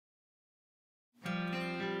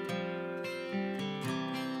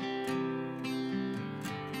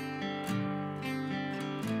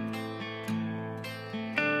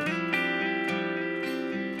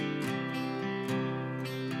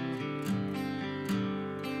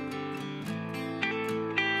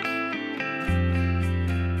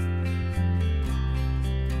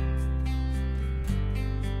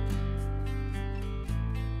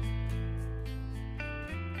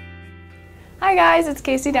Hi guys, it's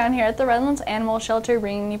Casey down here at the Redlands Animal Shelter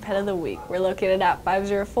bringing you Pet of the Week. We're located at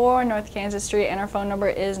 504 North Kansas Street and our phone number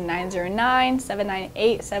is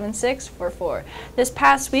 909-798-7644. This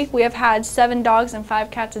past week we have had 7 dogs and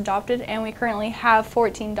 5 cats adopted, and we currently have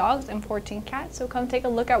 14 dogs and 14 cats, so come take a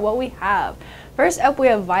look at what we have. First up we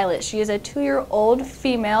have Violet. She is a 2-year-old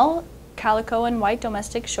female calico and white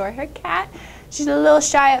domestic short-haired cat. She's a little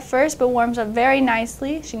shy at first, but warms up very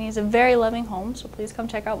nicely. She needs a very loving home, so please come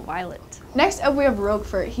check out Violet. Next up we have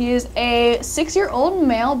Roquefort. He is a 6-year-old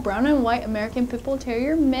male brown and white American Pit Bull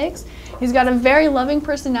Terrier mix. He's got a very loving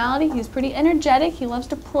personality. He's pretty energetic. He loves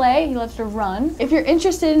to play. He loves to run. If you're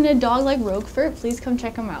interested in a dog like Roquefort, please come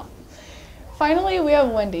check him out. Finally, we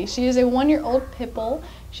have Wendy. She is a 1-year-old Pit Bull.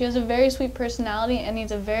 She has a very sweet personality and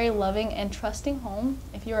needs a very loving and trusting home.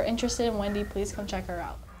 If you are interested in Wendy, please come check her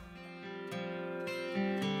out.